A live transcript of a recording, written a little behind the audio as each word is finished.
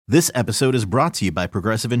This episode is brought to you by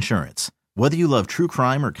Progressive Insurance. Whether you love true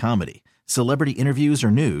crime or comedy, celebrity interviews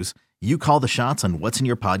or news, you call the shots on what's in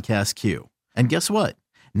your podcast queue. And guess what?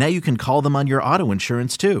 Now you can call them on your auto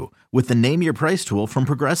insurance too with the Name Your Price tool from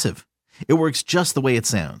Progressive. It works just the way it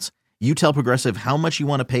sounds. You tell Progressive how much you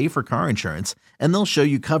want to pay for car insurance, and they'll show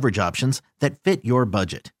you coverage options that fit your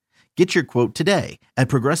budget. Get your quote today at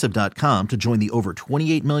Progressive.com to join the over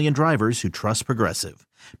 28 million drivers who trust Progressive.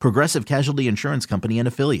 Progressive Casualty Insurance Company and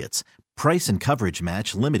Affiliates. Price and coverage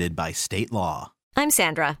match limited by state law. I'm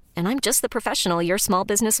Sandra, and I'm just the professional your small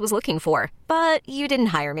business was looking for. But you didn't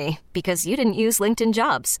hire me because you didn't use LinkedIn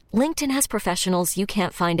Jobs. LinkedIn has professionals you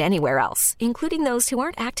can't find anywhere else, including those who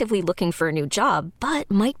aren't actively looking for a new job, but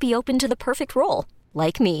might be open to the perfect role,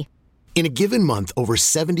 like me. In a given month, over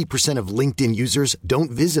 70% of LinkedIn users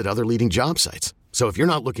don't visit other leading job sites. So if you're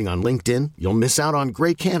not looking on LinkedIn, you'll miss out on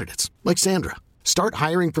great candidates like Sandra. Start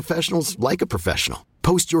hiring professionals like a professional.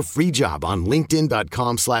 Post your free job on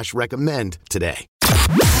linkedin.com/recommend today.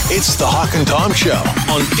 It's the Hawk and Tom Show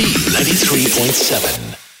on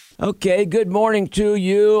B93.7. Okay, good morning to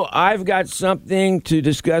you. I've got something to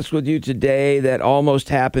discuss with you today that almost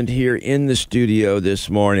happened here in the studio this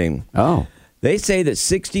morning. Oh. They say that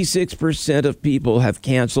 66% of people have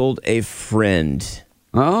canceled a friend.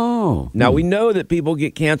 Oh. Now, we know that people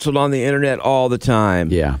get canceled on the internet all the time.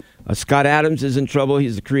 Yeah. Scott Adams is in trouble.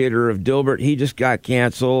 He's the creator of Dilbert. He just got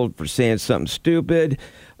canceled for saying something stupid.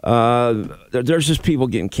 There's just people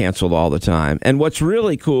getting canceled all the time. And what's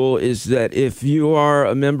really cool is that if you are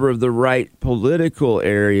a member of the right political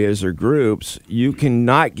areas or groups, you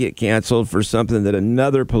cannot get canceled for something that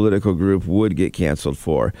another political group would get canceled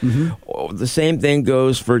for. Mm-hmm. The same thing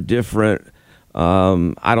goes for different,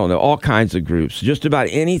 all kinds of groups. Just about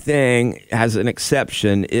anything has an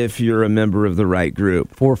exception if you're a member of the right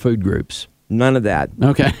group. 4 food groups. None of that.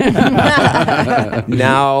 Okay.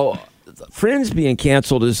 Now, Friends being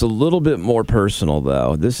canceled is a little bit more personal,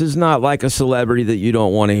 though. This is not like a celebrity that you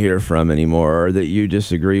don't want to hear from anymore or that you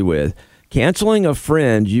disagree with. Canceling a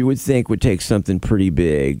friend, you would think, would take something pretty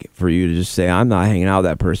big for you to just say, I'm not hanging out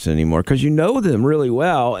with that person anymore, because you know them really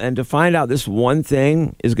well. And to find out this one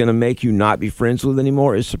thing is going to make you not be friends with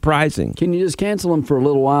anymore is surprising. Can you just cancel them for a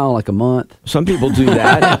little while, like a month? Some people do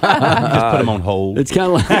that. Just put them on hold. It's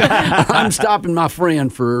kind of like, I'm stopping my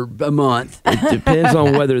friend for a month. It depends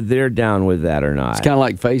on whether they're down with that or not. It's kind of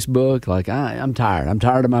like Facebook. Like, I'm tired. I'm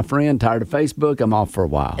tired of my friend, tired of Facebook. I'm off for a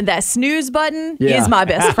while. That snooze button is my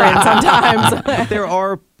best friend sometimes. There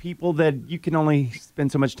are people that you can only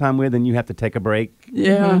spend so much time with and you have to take a break.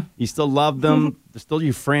 Yeah. You still love them. They're still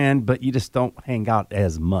your friend, but you just don't hang out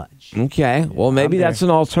as much. Okay. Well, maybe that's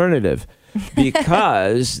an alternative.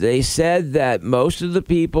 Because they said that most of the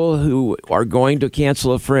people who are going to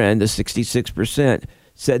cancel a friend, the 66%,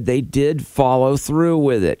 said they did follow through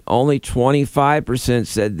with it. Only 25%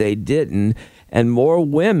 said they didn't. And more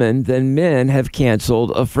women than men have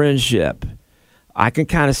canceled a friendship. I can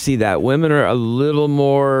kind of see that. Women are a little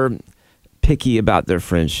more picky about their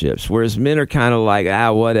friendships, whereas men are kind of like,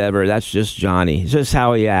 whatever, that's just Johnny. It's just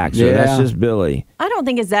how he acts. Or that's just Billy. I don't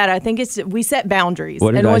think it's that. I think it's we set boundaries.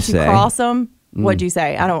 What did and I once say? you cross them, what'd you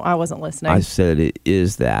say? I wasn't listening. I said it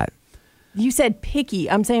is that. You said picky.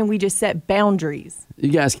 I'm saying we just set boundaries.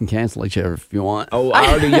 You guys can cancel each other if you want. Oh, I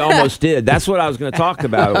already almost did. That's what I was going to talk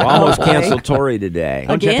about. I almost canceled Tori today.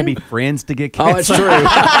 Don't you have to be friends to get Oh, canceled? it's true.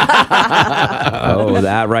 Oh,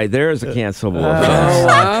 that right there is a cancelable offense.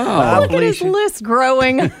 Wow. Look at his list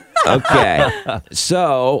growing. Okay.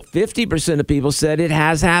 So 50% of people said it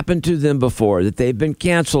has happened to them before, that they've been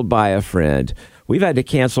canceled by a friend. We've had to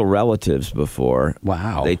cancel relatives before.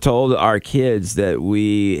 Wow. They told our kids that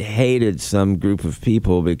we hated some group of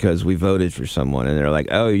people because we voted for someone. And they're like,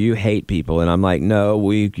 oh, you hate people. And I'm like, no,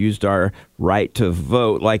 we used our right to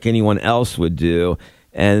vote like anyone else would do.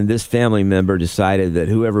 And this family member decided that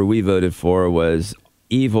whoever we voted for was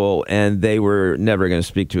evil, and they were never going to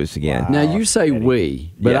speak to us again. Now, you say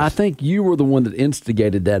we, but Yes. I think you were the one that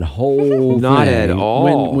instigated that whole Not thing. at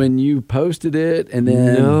all. When you posted it, and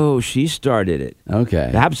then... No, she started it.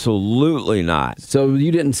 Okay. Absolutely not. So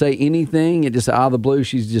you didn't say anything? It just out of the blue,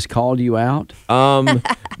 she's just called you out?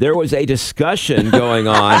 There was a discussion going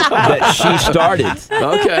on that she started.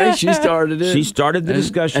 Okay, she started it. She started the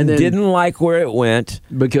discussion, and then- didn't like where it went.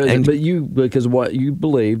 Because what you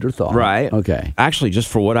believed or thought. Right. Okay. Actually, just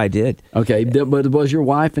for what I did. Okay, but was your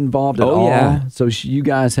wife involved at all? Oh, yeah. So you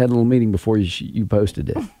guys had a little meeting before you posted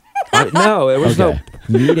it. No, there was Okay.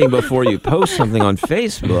 no meeting before you post something on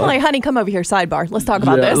Facebook. Like, honey, come over here, sidebar. Let's talk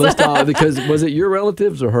about this. Let's talk, because was it your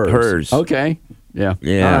relatives or hers? Hers. Okay. Yeah.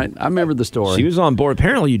 Yeah. All right. I remember the story. She was on board.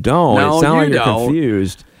 Apparently you don't. No, it sounded you like you're don't.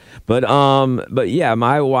 confused. But yeah,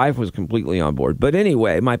 my wife was completely on board. But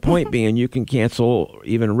anyway, my point being, you can cancel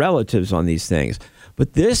even relatives on these things.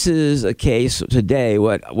 But this is a case today,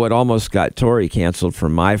 what almost got Tori canceled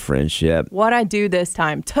from my friendship. What I do this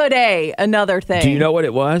time. Today, another thing. Do you know what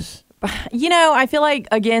it was? I feel like,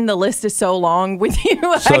 again, the list is so long with you.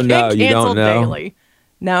 So I get no, you don't canceled know? daily.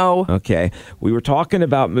 No. Okay. We were talking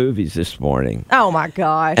about movies this morning. Oh, my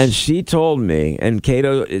gosh. And she told me, and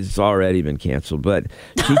Cato has already been canceled, but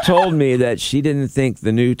she told me that she didn't think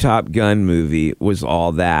the new Top Gun movie was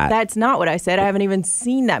all that. That's not what I said. I haven't even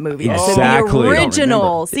seen that movie. I said Exactly. the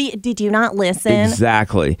original. See, did you not listen?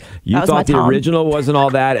 Exactly. You That was my thought the Tom. original wasn't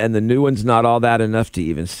all that, and the new one's not all that enough to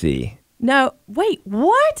even see. No. Wait,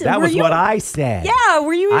 what? That was what I said. Yeah,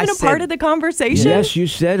 were you I even a part said- of the conversation? Yes, you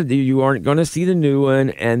said that you weren't going to see the new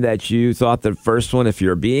one, and that you thought the first one, if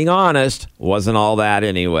you're being honest, wasn't all that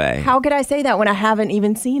anyway. How could I say that when I haven't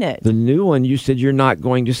even seen it? The new one, you said you're not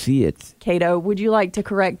going to see it. Cato, would you like to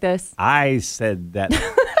correct this? I said that.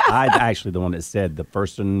 I actually the one that said the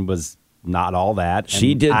first one was not all that. and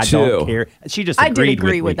She did I too. don't care. She just I did agreed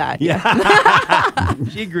agree with with me. that. Yeah.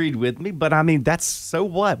 She agreed with me, but I mean, that's so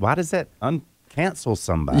what? Why does that cancel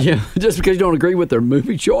somebody? Yeah, just because you don't agree with their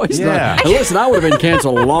movie choice. Yeah. And listen, I would have been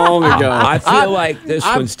canceled long ago. I feel like this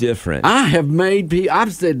one's different. I have made people.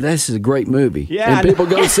 I've said this is a great movie, Yeah, and people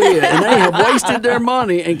go see it, and they have wasted their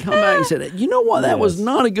money and come back and said, "You know what? That was Yes.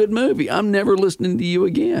 not a good movie. I'm never listening to you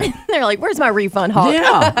again." They're like, where's my refund, Hawk?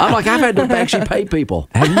 Yeah, I'm like, I've had to actually pay people.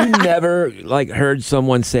 Have you never heard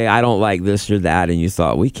someone say, "I don't like this or that," and you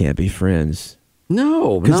thought we can't be friends?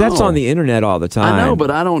 No, Because that's on the internet all the time. I know,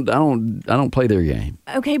 but I don't play their game.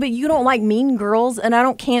 Okay, but you don't like Mean Girls, and I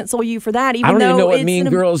don't cancel you for that. Even I don't even though know what it's Mean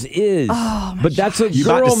an- Girls is. But that's a You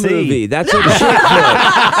about girl to see. movie. That's a chick flick.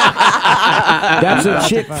 That's a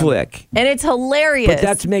chick flick. and it's hilarious. But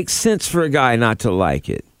that makes sense for a guy not to like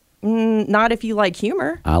it. Not if you like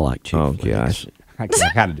humor. I like chick Oh, flicks. gosh. I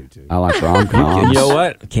kind of do too. I like And rom-coms. you know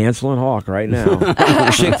what? Canceling Hawk right now.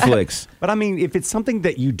 Chick flicks. But I mean, if it's something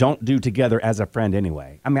that you don't do together as a friend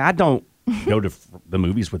anyway. I mean, I don't go to the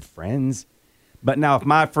movies with friends. But now if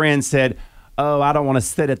my friend said, "Oh, I don't want to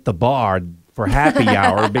sit at the bar for happy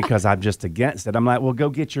hour because I'm just against it," I'm like, "Well, go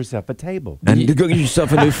get yourself a table." And go get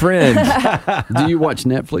yourself a new friend. Do you watch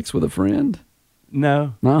Netflix with a friend?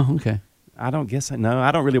 No, No, okay. I don't guess. No, I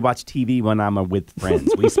don't really watch TV when I'm with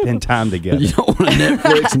friends. We spend time together. You don't want to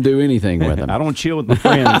Netflix and do anything with them. I don't chill with my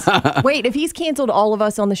friends. Wait, if he's canceled all of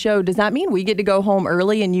us on the show, does that mean we get to go home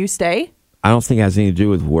early and you stay? I don't think it has anything to do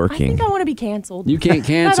with I working. think I want to be canceled. You can't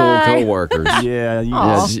cancel Bye-bye. coworkers. Yeah, you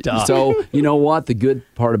Yeah, stuck. so you know what? The good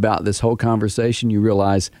part about this whole conversation, you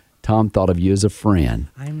realize Tom thought of you as a friend.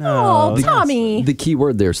 I know. Oh, Tommy. The key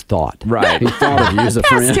word there is thought. Right. He thought of you as a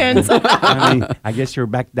Past friend. tense. I mean, I guess you're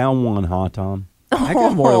back down one, huh, Tom? I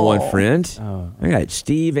got more than one friend. I got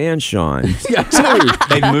Steve and Sean. Yeah, too.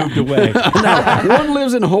 They moved away. One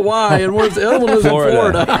lives in Hawaii and the other one lives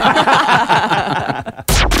Florida. in Florida.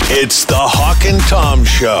 It's the Hawk and Tom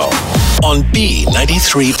Show on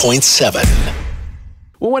B93.7.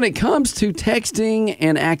 Well, when it comes to texting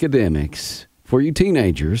and academics, for you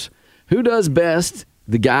teenagers, who does best,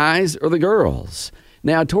 the guys or the girls?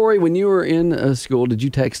 Now, Tori, when you were in school, did you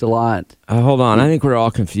text a lot? Hold on. I think we're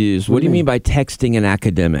all confused. What do you mean by texting and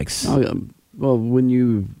academics? Well,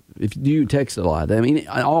 if you text a lot, I mean,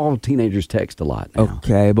 all teenagers text a lot now.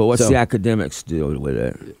 Okay, but what's So- the academics deal with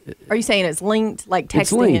it? Are you saying it's linked, like texting?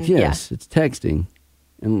 It's linked, and, yes. It's texting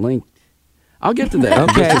and linked. I'll get to that. in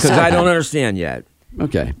Okay, just a because I second. don't understand yet.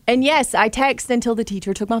 Okay. And yes, I text until the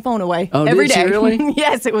teacher took my phone away. Oh, every did she day. really?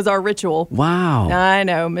 Yes, it was our ritual. Wow. I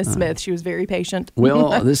know, Miss Smith. She was very patient.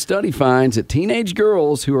 Well, this study finds that teenage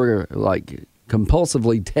girls who are like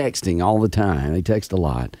compulsively texting all the time, they text a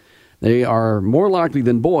lot, they are more likely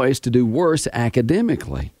than boys to do worse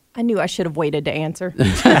academically. I knew I should have waited to answer.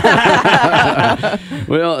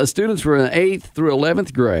 Well, students were in 8th through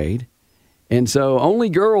 11th grade, and so only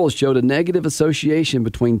girls showed a negative association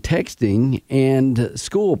between texting and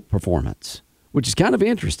school performance, which is kind of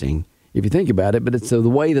interesting if you think about it, but it's the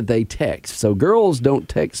way that they text. So girls don't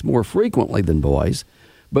text more frequently than boys,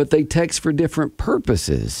 but they text for different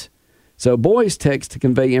purposes. So boys text to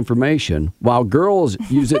convey information, while girls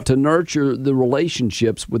use it to nurture the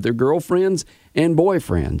relationships with their girlfriends and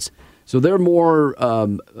boyfriends. So they're more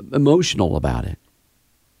emotional about it.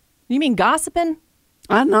 You mean gossiping?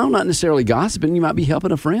 I know, not necessarily gossiping. You might be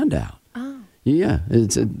helping a friend out. Oh. Yeah,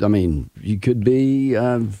 you could be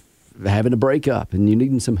having a breakup and you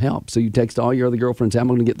needing some help. So you text all your other girlfriends, "I'm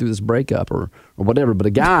going to get through this breakup," or whatever. But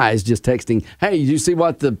a guy is just texting, "Hey, did you see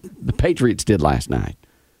what the Patriots did last night?"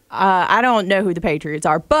 I don't know who the Patriots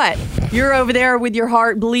are, but you're over there with your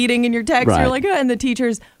heart bleeding in your text. Right. You're like, and the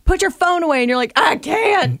teacher's, put your phone away. And you're like, I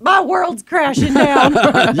can't. My world's crashing down.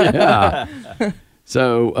 Yeah.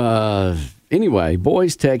 So, anyway,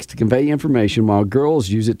 boys text to convey information while girls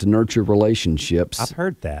use it to nurture relationships. I've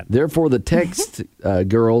heard that. Therefore, the text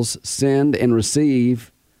girls send and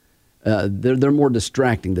receive, they're more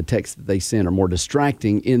distracting. The texts that they send are more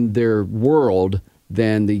distracting in their world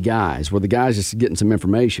than the guys, where the guys just getting some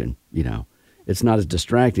information, It's not as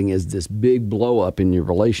distracting as this big blow up in your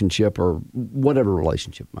relationship or whatever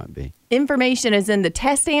relationship might be. Information is in the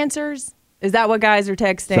test answers. Is that what guys are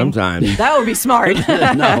texting? Sometimes. That would be smart.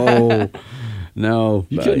 No,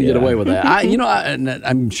 you couldn't get away with that.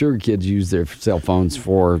 I'm sure kids use their cell phones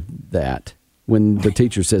for that. When the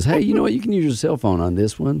teacher says, hey, you know what, you can use your cell phone on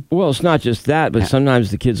this one. Well, it's not just that, but sometimes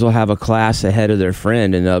the kids will have a class ahead of their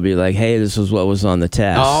friend, and they'll be like, hey, this is what was on the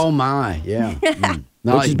test. Oh, my, yeah.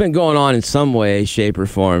 No, Which has been going on in some way, shape, or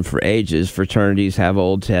form for ages. Fraternities have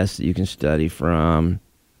old tests that you can study from.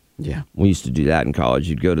 Yeah. We used to do that in college.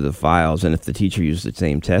 You'd go to the files, and if the teacher used the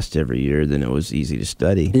same test every year, then it was easy to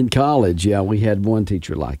study. In college, we had one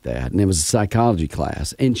teacher like that, and it was a psychology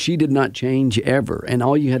class, and she did not change ever. And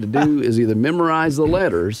all you had to do is either memorize the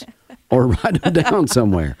letters or write them down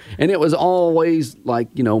somewhere. And it was always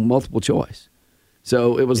like, multiple choice.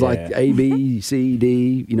 So it was like A, B, C,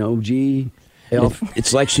 D, G, L.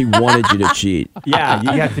 It's like she wanted you to cheat. Yeah,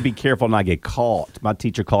 you have to be careful not to get caught. My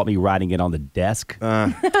teacher caught me writing it on the desk.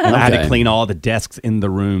 And I had to clean all the desks in the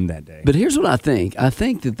room that day. But here's what I think. I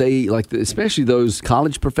think that they, especially those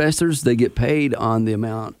college professors, they get paid on the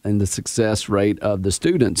amount and the success rate of the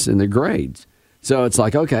students and their grades. So it's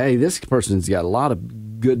like, okay, this person's got a lot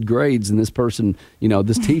of good grades, and this person,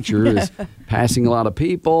 this teacher is passing a lot of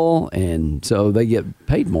people, and so they get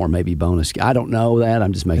paid more, maybe bonus. I don't know that.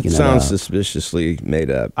 I'm just making It that sounds up. suspiciously made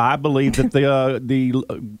up. I believe that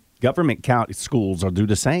the government county schools will do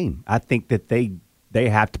the same. I think that they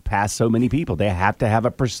have to pass so many people. They have to have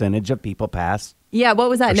a percentage of people pass. Yeah, what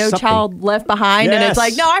was that? Or No something. Child Left Behind? And it's Yes.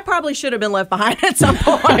 like, no, I probably should have been left behind at some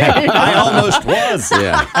point. I almost was.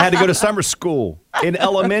 Yeah. I had to go to summer school in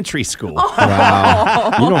elementary school. Wow.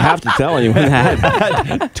 You don't have to tell anyone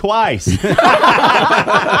that. Twice.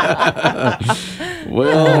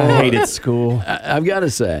 Well, I hated school. I've got to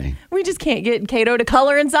say, We just can't get Cato to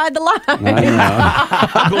color inside the line.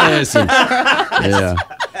 I know. Listen. Yeah.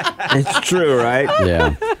 It's true, right?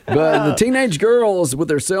 Yeah. But the teenage girls with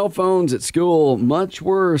their cell phones at school, much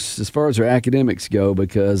worse as far as their academics go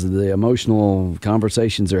because of the emotional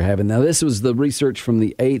conversations they're having. Now, this was the research from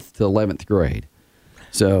the 8th to 11th grade.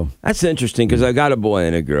 So That's interesting because I got a boy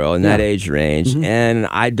and a girl in that age range, and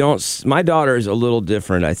my daughter is a little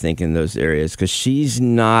different, I think, in those areas because she's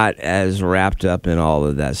not as wrapped up in all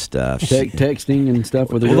of that stuff. texting and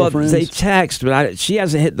stuff with her Well, girlfriends. they text, but she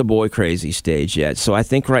hasn't hit the boy crazy stage yet. So I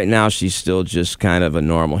think right now she's still just kind of a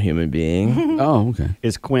normal human being. Oh, okay.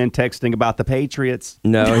 Is Quinn texting about the Patriots?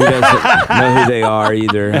 No, he doesn't know who they are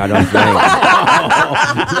either, I don't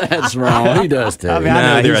think. That's wrong. He does too. I mean, I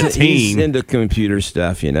know they're a he's team. into computer stuff,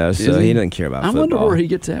 so Is he doesn't care about I football. wonder where he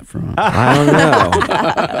gets that from. I don't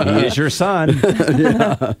know. He is your son.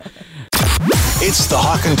 It's the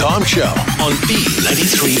Hawk and Tom Show on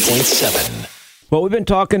B93.7. Well, we've been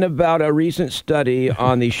talking about a recent study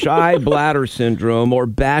on the shy bladder syndrome or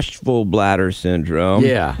bashful bladder syndrome.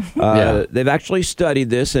 Yeah. They've actually studied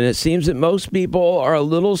this, and it seems that most people are a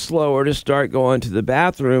little slower to start going to the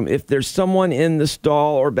bathroom if there's someone in the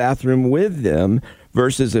stall or bathroom with them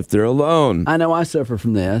versus if they're alone. I know I suffer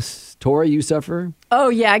from this. Tori, you suffer? Oh,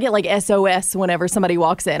 yeah, I get like SOS whenever somebody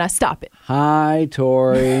walks in. I stop it. Hi,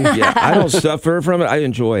 Tori. Yeah, I don't suffer from it. I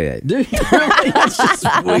enjoy it. Do you really? That's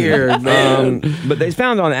just weird, man. But they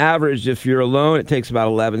found on average, if you're alone, it takes about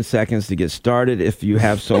 11 seconds to get started. If you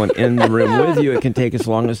have someone in the room with you, it can take as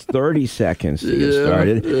long as 30 seconds to get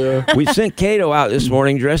started. Yeah. We sent Cato out this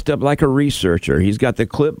morning dressed up like a researcher. He's got the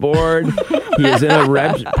clipboard. He is in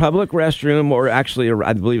a public restroom, or actually,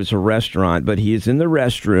 I believe it's a restaurant, but he is in the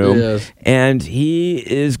restroom. Yes. And he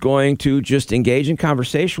is going to just engage in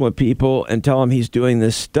conversation with people and tell them he's doing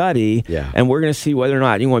this study. Yeah. And we're going to see whether or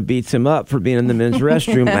not anyone beats him up for being in the men's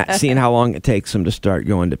restroom, seeing how long it takes him to start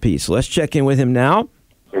going to pee. So let's check in with him now.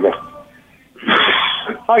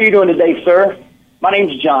 How are you doing today, sir? My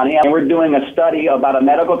name's Johnny, and we're doing a study about a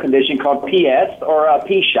medical condition called PS, or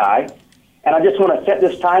P-shy. And I just want to set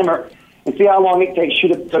this timer and see how long it takes you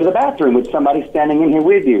to go to the bathroom with somebody standing in here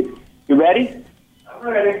with you. You ready? I'm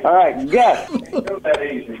ready. All right, guess. Can't go that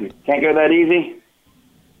easy. Can't go that easy?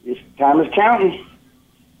 This time is counting.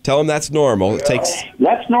 Tell him that's normal. It takes.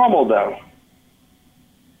 That's normal, though.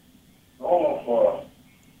 Normal for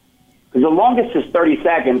Because the longest is 30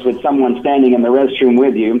 seconds with someone standing in the restroom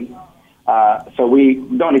with you. So we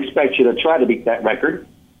don't expect you to try to beat that record.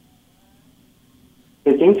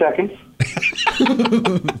 15 seconds.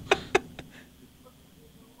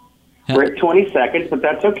 We're at 20 seconds, but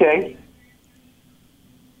that's okay.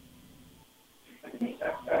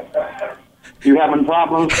 You having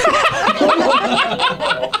problems?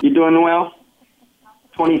 You doing well?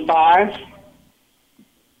 25?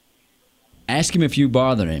 Ask him if you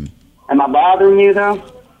bother him. Am I bothering you, though?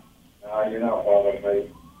 No, you're not bothering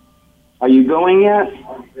me. Are you going yet?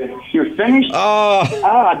 You're finished?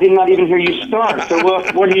 I did not even hear you start. So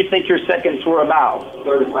what do you think your seconds were about?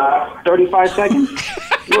 35. 35 seconds?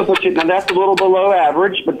 Now, that's a little below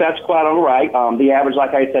average, but that's quite all right. The average,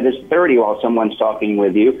 like I said, is 30 while someone's talking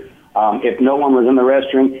with you. If no one was in the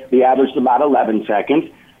restroom, the average is about 11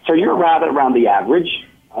 seconds. So you're right around the average.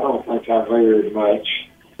 I don't think I've heard much.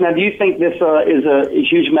 Now, do you think this is a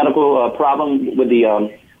huge medical problem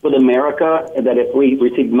with America, that if we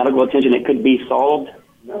receive medical attention, it could be solved?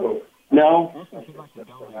 No. No? It's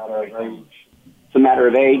a matter of age. It's a matter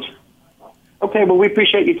of age? Okay, well, we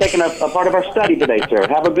appreciate you taking a part of our study today, sir.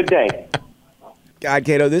 Have a good day. God,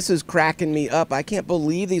 Cato, this is cracking me up. I can't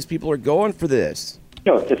believe these people are going for this.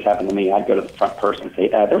 You know, if this happened to me, I'd go to the front person and say,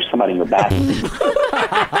 there's somebody in your bathroom.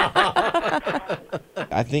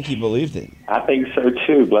 I think he believed it. I think so,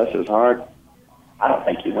 too. Bless his heart. I don't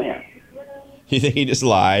think he went. You think he just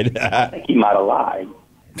lied? I think he might have lied.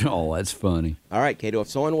 Oh, that's funny. All right, Cato, if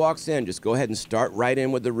someone walks in, just go ahead and start right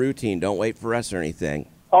in with the routine. Don't wait for us or anything.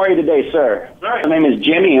 How are you today, sir? My name is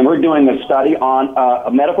Jimmy, and we're doing a study on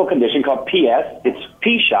a medical condition called PS. It's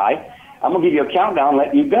P-shy. I'm going to give you a countdown and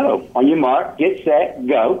let you go. On your mark, get set,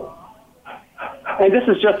 go. And this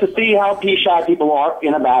is just to see how P-shy people are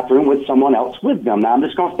in a bathroom with someone else with them. Now, I'm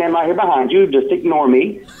just going to stand right here behind you. Just ignore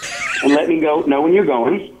me and let me know when you're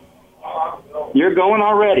going. You're going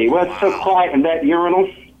already. Well, it's so quiet in that urinal.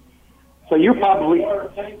 So you're probably...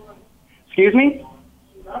 Excuse me?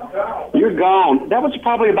 You're gone. That was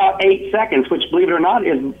probably about 8 seconds, which, believe it or not,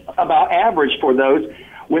 is about average for those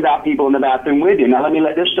without people in the bathroom with you. Now, let me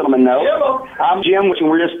let this gentleman know. I'm Jim, which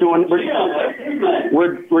we're just doing...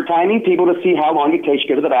 We're timing people to see how long it takes to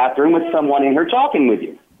go to the bathroom with someone in here talking with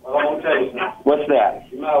you. Well, I won't tell you. What's that?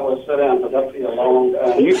 You might well sit down, because that'll be a long time.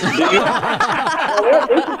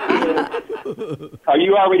 Are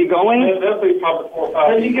you already going? That'll be probably 4 or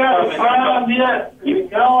 5. You got it primed yet? You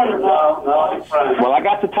going or no? No, it's primed. Well, I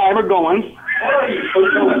got the timer going. What are you,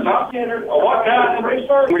 a top hitter? Or what kind of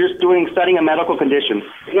research? We're just studying a medical condition.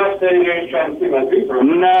 You're not standing there and trying to see my paper.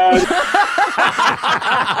 No.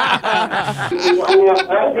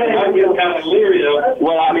 I'm getting kind of leery, though.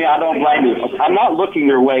 Well, I mean, I don't blame you. I'm not looking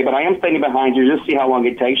your way, but I am standing behind you just to see how long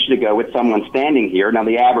it takes you to go with someone standing here. Now,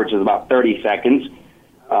 the average is about 30 seconds.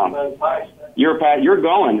 You're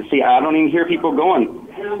going. See, I don't even hear people going.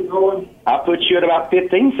 I'm going. I'll put you at about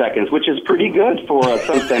 15 seconds, which is pretty good for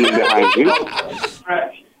someone standing behind you.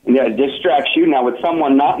 Yeah, it distracts you. Now, with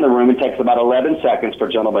someone not in the room, it takes about 11 seconds for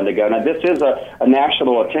a gentleman to go. Now, this is a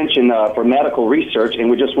national attention for medical research, and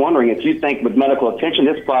we're just wondering if you think with medical attention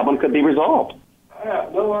this problem could be resolved. I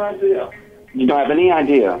have no idea. You don't have any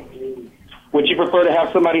idea. Would you prefer to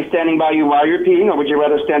have somebody standing by you while you're peeing, or would you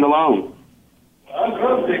rather stand alone? I'd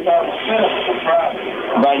rather be by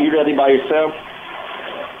myself. By you ready by yourself?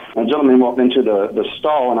 A gentleman walked into the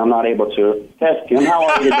stall, and I'm not able to test him. How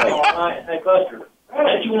are you today? Hey, Buster.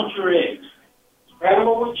 What you want your eggs?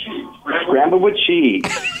 Scrambled with cheese. Scrambled with cheese.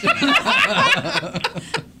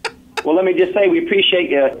 Well, let me just say we appreciate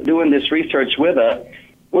you doing this research with us.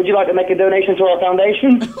 Would you like to make a donation to our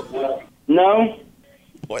foundation? No?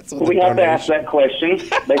 We have to ask that question.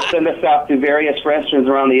 They send us out to various restrooms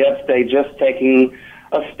around the upstate just taking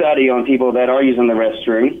a study on people that are using the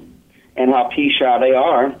restroom and how pee-shy they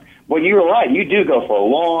are. Well, you were right. You do go for a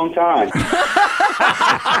long time.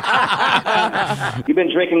 You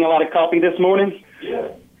been drinking a lot of coffee this morning?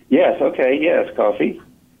 Yes. Yes, okay, yes, coffee.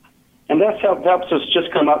 And that helps us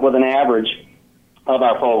just come up with an average of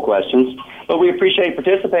our poll questions. But we appreciate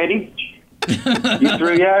participating. You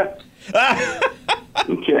through yet?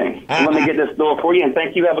 Okay. Well, let me get this door for you, and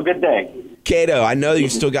thank you. Have a good day. Cato, I know you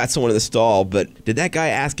still got someone in the stall, but did that guy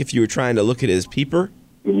ask if you were trying to look at his peeper?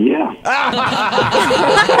 Yeah.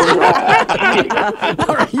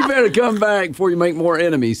 All right, you better come back before you make more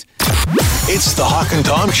enemies. It's the Hawk and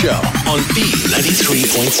Tom Show on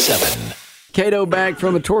B93.7. Cato back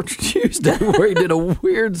from a Torture Tuesday where he did a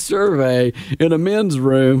weird survey in a men's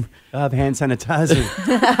room. Of hand sanitizer.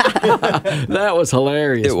 That was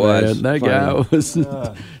hilarious. It was. Man. That guy was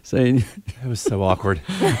saying It was so awkward.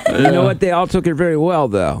 You know what? They all took it very well,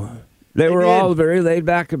 though. They were all very laid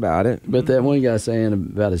back about it. But that one guy saying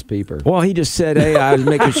about his peeper. Well, he just said, hey, I was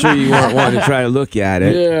making sure you weren't wanting to try to look at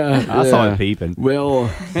it. Yeah. I saw it peeping.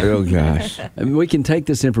 Well, oh, gosh. I mean, we can take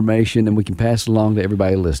this information and we can pass it along to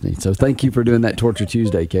everybody listening. So thank you for doing that Torture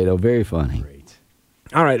Tuesday, Cato. Very funny.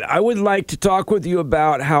 All right. I would like to talk with you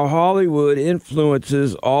about how Hollywood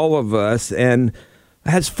influences all of us and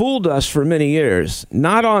has fooled us for many years.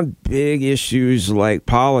 Not on big issues like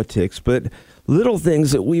politics, but little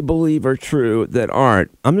things that we believe are true that aren't.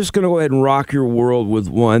 I'm just going to go ahead and rock your world with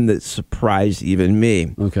one that surprised even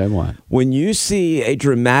me. Okay, what? When you see a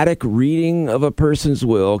dramatic reading of a person's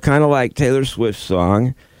will, kind of like Taylor Swift's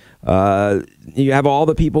song, you have all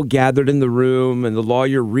the people gathered in the room and the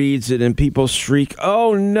lawyer reads it and people shriek,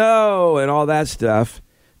 oh no, and all that stuff.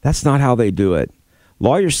 That's not how they do it.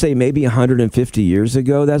 Lawyers say maybe 150 years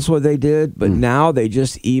ago that's what they did, but now they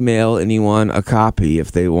just email anyone a copy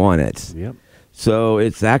if they want it. Yep. So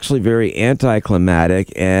it's actually very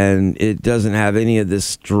anticlimactic, and it doesn't have any of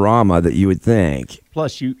this drama that you would think.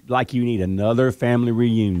 Plus, you need another family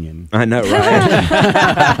reunion. I know,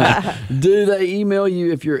 right? Do they email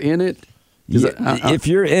you if you're in it? If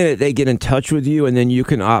you're in it, they get in touch with you, and then you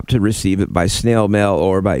can opt to receive it by snail mail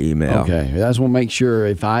or by email. Okay, I just want to make sure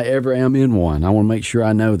if I ever am in one, I want to make sure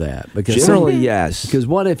I know that. Because generally, yes. Because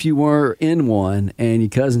what if you were in one and your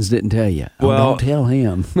cousins didn't tell you? Well, don't tell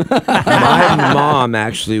him. My mom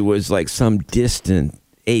actually was like some distant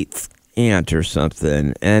eighth aunt or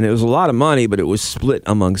something, and it was a lot of money, but it was split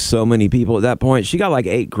among so many people at that point. She got like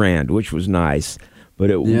 $8,000, which was nice. But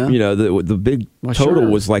the big total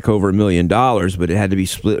was like over $1 million, but it had to be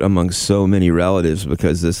split among so many relatives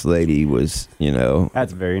because this lady was,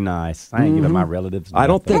 That's very nice. I ain't giving my relatives. I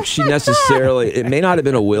don't think she necessarily. It may not have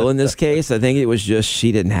been a will in this case. I think it was just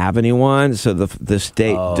she didn't have anyone, so the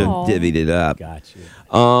state divvied it up. Got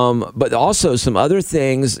you. But also some other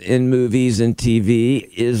things in movies and TV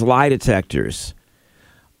is lie detectors.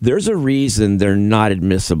 There's a reason they're not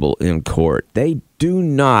admissible in court. They do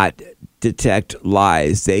not detect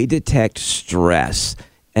lies. They detect stress.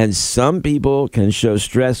 And some people can show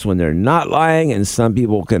stress when they're not lying, and some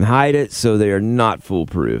people can hide it, so they are not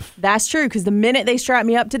foolproof. That's true, because the minute they strapped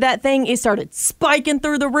me up to that thing, it started spiking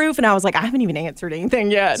through the roof, and I was like, I haven't even answered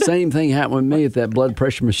anything yet. Same thing happened with me at that blood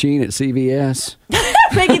pressure machine at CVS.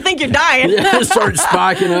 Make you think you're dying. Yeah, it started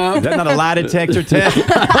spiking up. Is that not a lie detector test?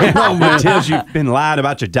 It tells you've been lied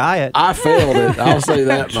about your diet. I failed it. I'll say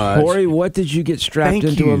that much. Corey, what did you get strapped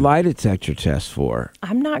into a lie detector test for?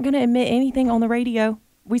 I'm not going to admit anything on the radio.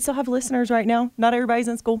 We still have listeners right now. Not everybody's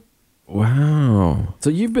in school. Wow. So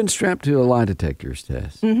you've been strapped to a lie detector's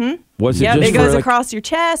test. Mm-hmm. Was it just it goes for across your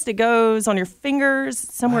chest. It goes on your fingers.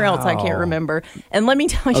 Somewhere else I can't remember. And let me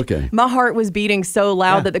tell you, my heart was beating so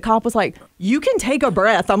loud that the cop was like, you can take a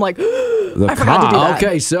breath. I'm like, I forgot to do that.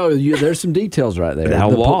 Okay, so there's some details right there.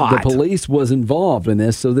 The police was involved in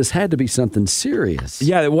this, so this had to be something serious.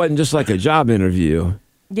 Yeah, it wasn't just like a job interview.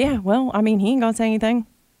 Yeah, well, I mean, he ain't going to say anything.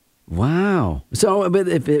 Wow. So, but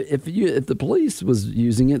if the police was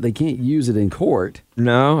using it, they can't use it in court.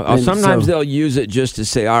 No. Sometimes they'll use it just to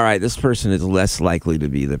say, all right, this person is less likely to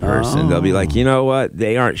be the person. They'll be like, you know what?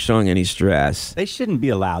 They aren't showing any stress. They shouldn't be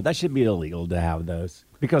allowed. That should be illegal to have those.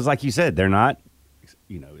 Because like you said, they're not,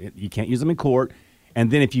 you can't use them in court. And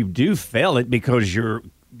then if you do fail it because you're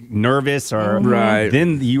nervous or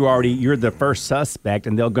then you're the first suspect,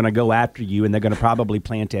 and they're going to go after you, and they're going to probably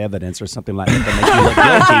plant evidence or something like that to make you look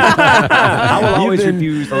guilty. I will always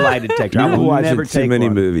refuse a lie detector. I will never take too many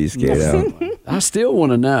one. movies, Kato. I still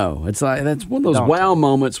want to know. It's like that's one of those wow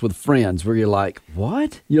moments with friends where you're like,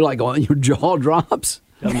 "What?" You're like, your jaw drops.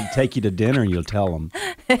 Tell them to take you to dinner, and you'll tell them.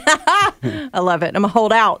 I love it. I'm going to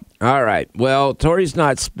hold out. All right. Well, Tori's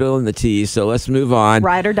not spilling the tea, so let's move on.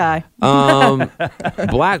 Ride or die.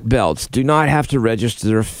 Black belts do not have to register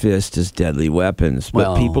their fists as deadly weapons,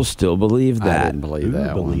 but people still believe that. I didn't believe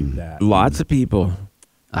that. That. Lots of people.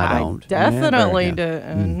 I don't. Definitely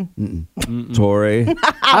do. Tori?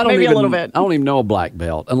 I don't Maybe even, a little bit. I don't even know a black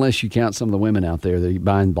belt, unless you count some of the women out there that are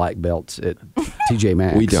buying black belts at TJ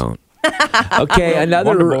Maxx. We don't. Okay,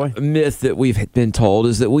 another myth that we've been told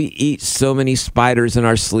is that we eat so many spiders in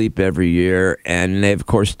our sleep every year, and they've, of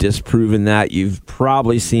course, disproven that. You've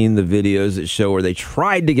probably seen the videos that show where they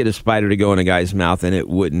tried to get a spider to go in a guy's mouth, and it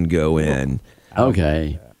wouldn't go in.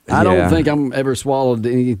 Okay. I don't think I'm ever swallowed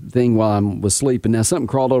anything while I was sleeping. Now, something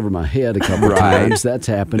crawled over my head a couple of times. That's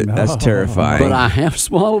happened. That's terrifying. But I have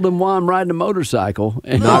swallowed them while I'm riding a motorcycle.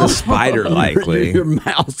 And not a spider, likely. Your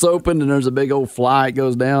mouth's open, and there's a big old fly that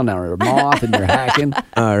goes down, or a moth, and you're hacking.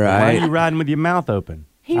 All right. Why are you riding with your mouth open?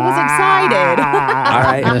 He was excited. All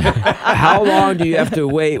right. How long do you have to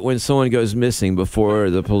wait when someone goes missing before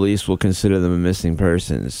the police will consider them a missing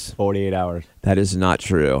persons? 48 hours. That is not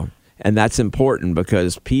true. And that's important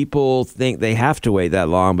because people think they have to wait that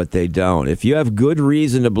long, but they don't. If you have good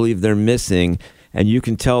reason to believe they're missing, and you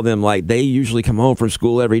can tell them, like, they usually come home from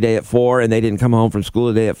school every day at 4 and they didn't come home from school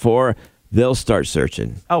today at 4, they'll start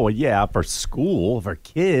searching. Oh, well, yeah, for school, for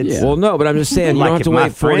kids. Yeah. Well, no, but I'm just saying, you don't have to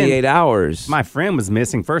wait 48 hours. My friend was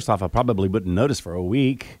missing. First off, I probably wouldn't notice for a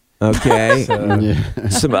week. Okay.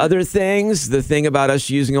 Some other things, the thing about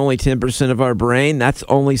us using only 10% of our brain, that's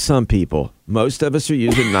only some people. Most of us are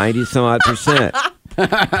using 90-some-odd%.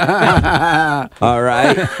 All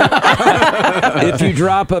right. If you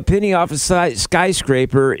drop a penny off a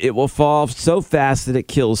skyscraper, it will fall so fast that it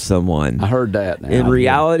kills someone. I heard that. In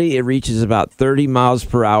reality, it reaches about 30 miles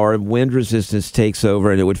per hour. Wind resistance takes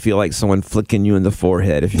over, and it would feel like someone flicking you in the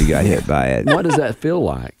forehead if you got hit by it. What does that feel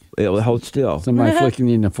like? It will hold still. Somebody flicking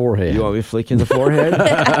you in the forehead. You want me to flick you in the forehead?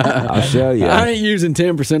 I'll show you. I ain't using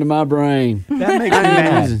 10% of my brain. That makes me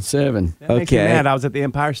mad. Using 7. That makes me mad. I was at the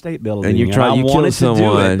Empire State Building, and you wanted killed someone. to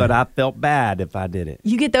do it, but I felt bad if I did it.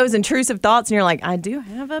 You get those intrusive thoughts, and you're like, I do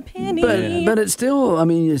have a penny. But it still,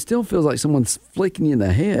 it still feels like someone's flicking you in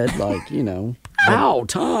the head, like, Ow,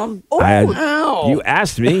 Tom. Ow. You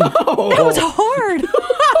asked me. That was hard.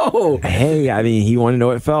 Hey, he wanted to know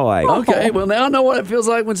what it felt like. Okay, well, now I know what it feels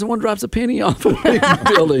like when someone drops a penny off a big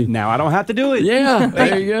building. Now I don't have to do it. Yeah,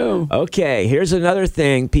 there you go. Okay, here's another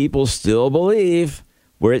thing people still believe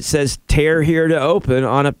where it says tear here to open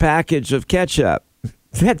on a package of ketchup.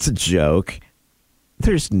 That's a joke.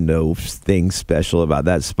 There's no thing special about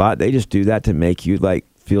that spot. They just do that to make you,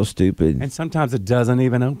 feel stupid. And sometimes it doesn't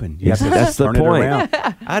even open. You have to That's the turn point. It around.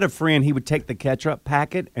 I had a friend, he would take the ketchup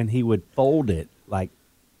packet and he would fold it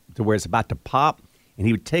to where it's about to pop, and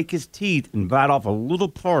he would take his teeth and bite off a little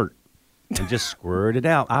part and just squirt it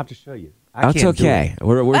out. I'll have to show you. That's okay.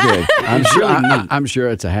 We're good. I'm sure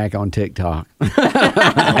it's a hack on TikTok.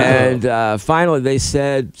 And finally, they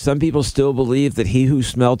said some people still believe that he who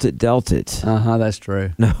smelt it dealt it. That's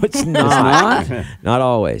true. No, it's not. Not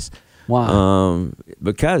always. Why?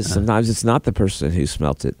 Because sometimes it's not the person who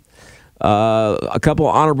smelt it. A couple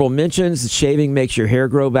honorable mentions. Shaving makes your hair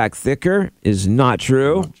grow back thicker is not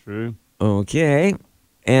true. Not true. Okay.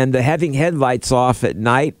 And the having headlights off at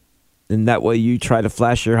night, and that way you try to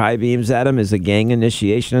flash your high beams at them, is a gang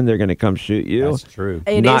initiation, and they're going to come shoot you. That's true.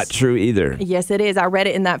 Not true either. Yes, it is. I read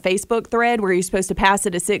it in that Facebook thread where you're supposed to pass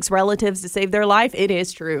it to 6 relatives to save their life. It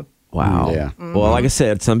is true. Wow. Yeah. Mm-hmm. Well, like I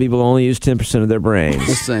said, some people only use 10% of their brains.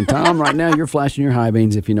 Listen, Tom, right now you're flashing your high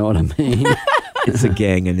beams, if you know what I mean. It's a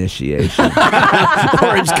gang initiation.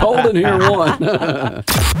 Or it's cold in here, one.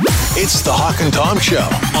 It's the Hawk and Tom Show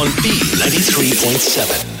on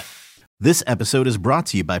B93.7. This episode is brought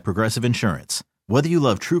to you by Progressive Insurance. Whether you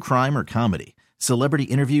love true crime or comedy, celebrity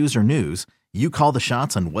interviews or news, you call the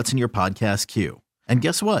shots on what's in your podcast queue. And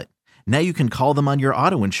guess what? Now you can call them on your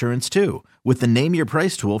auto insurance too with the Name Your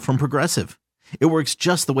Price tool from Progressive. It works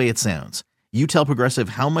just the way it sounds. You tell Progressive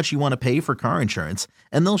how much you want to pay for car insurance,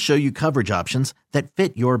 and they'll show you coverage options that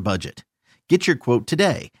fit your budget. Get your quote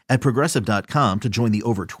today at Progressive.com to join the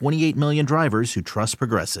over 28 million drivers who trust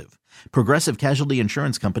Progressive. Progressive Casualty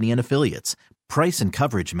Insurance Company and Affiliates. Price and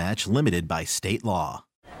coverage match limited by state law.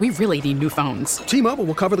 We really need new phones. T-Mobile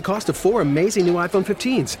will cover the cost of 4 amazing new iPhone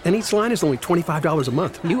 15s, and each line is only $25 a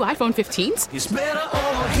month. New iPhone 15s? It's better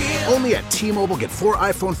over here. Only at T-Mobile, get 4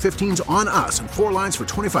 iPhone 15s on us and 4 lines for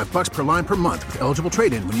 $25 per line per month with eligible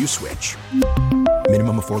trade-in when you switch.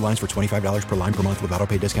 Minimum of 4 lines for $25 per line per month with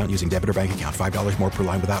autopay discount using debit or bank account. $5 more per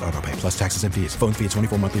line without autopay, plus taxes and fees. Phone fee at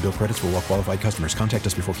 24 monthly bill credits for well-qualified customers. Contact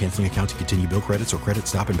us before canceling account to continue bill credits or credit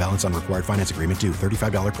stop and balance on required finance agreement due.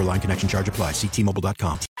 $35 per line connection charge applies. See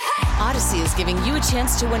T-Mobile.com. Odyssey is giving you a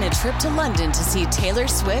chance to win a trip to London to see Taylor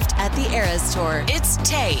Swift at the Eras Tour. It's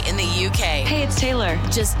Tay in the UK. Hey, it's Taylor.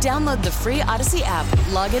 Just download the free Odyssey app,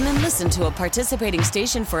 log in and listen to a participating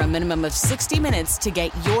station for a minimum of 60 minutes to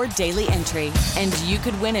get your daily entry. And you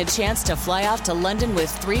could win a chance to fly off to London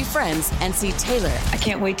with 3 friends and see Taylor. I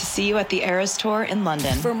can't wait to see you at the Eras Tour in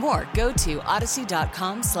London. For more, go to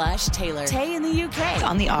odyssey.com/Taylor. Tay in the UK.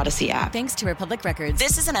 On the Odyssey app. Thanks to Republic Records.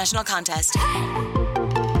 This is a national contest.